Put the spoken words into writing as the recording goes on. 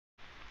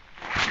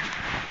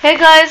Hey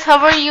guys, how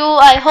are you?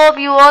 I hope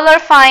you all are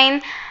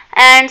fine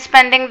and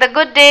spending the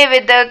good day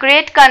with the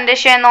great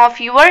condition of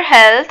your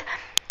health.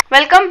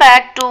 Welcome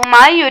back to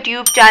my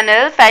YouTube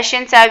channel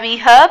Fashion Savvy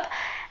Hub,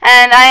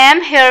 and I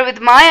am here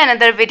with my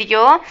another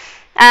video,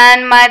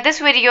 and this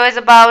video is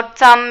about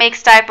some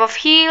mixed type of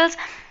heels.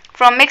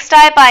 From mixed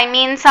type I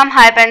mean some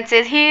high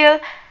pencil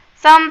heel,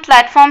 some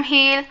platform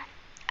heel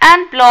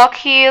and block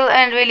heel,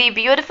 and really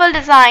beautiful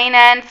design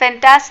and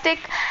fantastic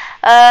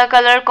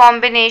color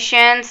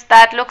combinations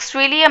that looks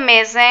really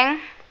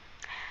amazing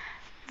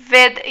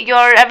with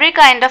your every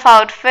kind of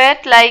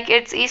outfit, like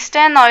it's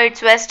eastern or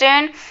it's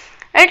western.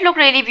 It look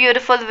really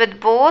beautiful with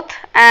both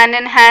and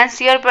enhance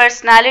your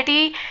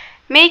personality,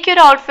 make your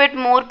outfit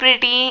more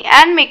pretty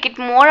and make it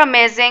more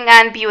amazing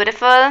and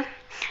beautiful.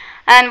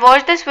 And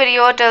watch this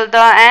video till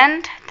the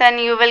end, then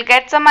you will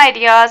get some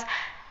ideas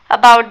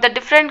about the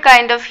different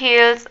kind of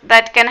heels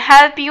that can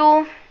help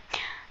you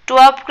to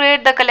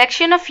upgrade the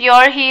collection of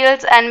your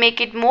heels and make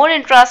it more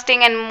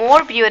interesting and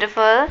more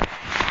beautiful.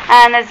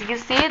 And as you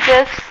see,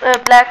 this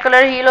black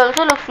color heel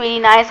also looks really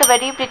nice, a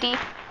very pretty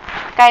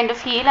kind of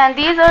heel. And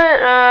these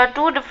are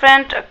two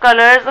different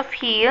colors of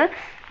heel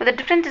with the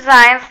different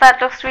designs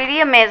that looks really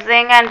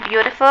amazing and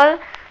beautiful.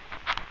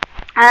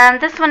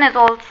 And this one is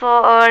also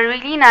a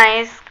really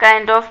nice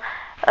kind of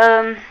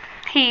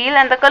heel,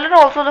 and the color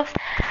also looks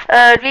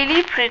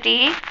really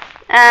pretty,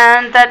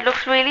 and that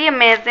looks really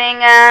amazing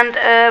and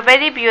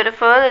very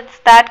beautiful. It's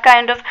that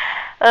kind of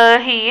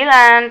heel,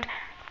 and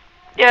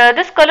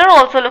this color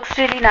also looks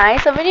really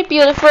nice, a very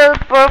beautiful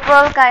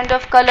purple kind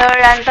of color,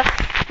 and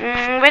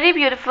very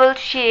beautiful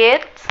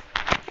shades.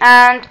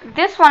 And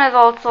this one is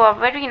also a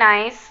very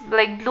nice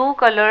like blue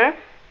color.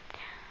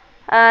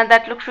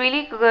 That looks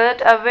really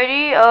good, a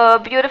very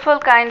beautiful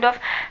kind of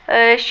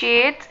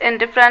shades in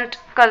different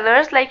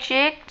colors. Like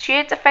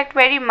shades affect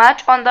very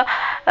much on the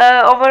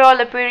overall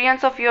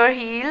appearance of your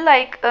heel,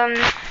 like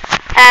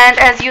and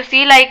as you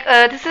see, like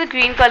this is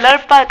green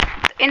color, but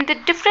in the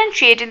different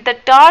shade, in the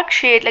dark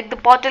shade like the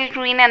bottle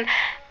green and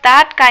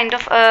that kind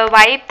of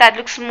vibe, that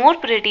looks more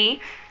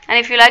pretty. And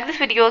if you like this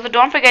video, so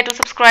don't forget to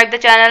subscribe the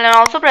channel and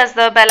also press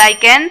the bell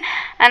icon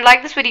and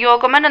like this video,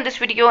 comment on this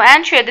video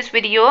and share this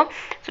video.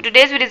 So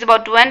today's video is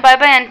about to end. Bye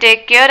bye and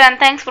take care, and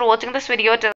thanks for watching this video.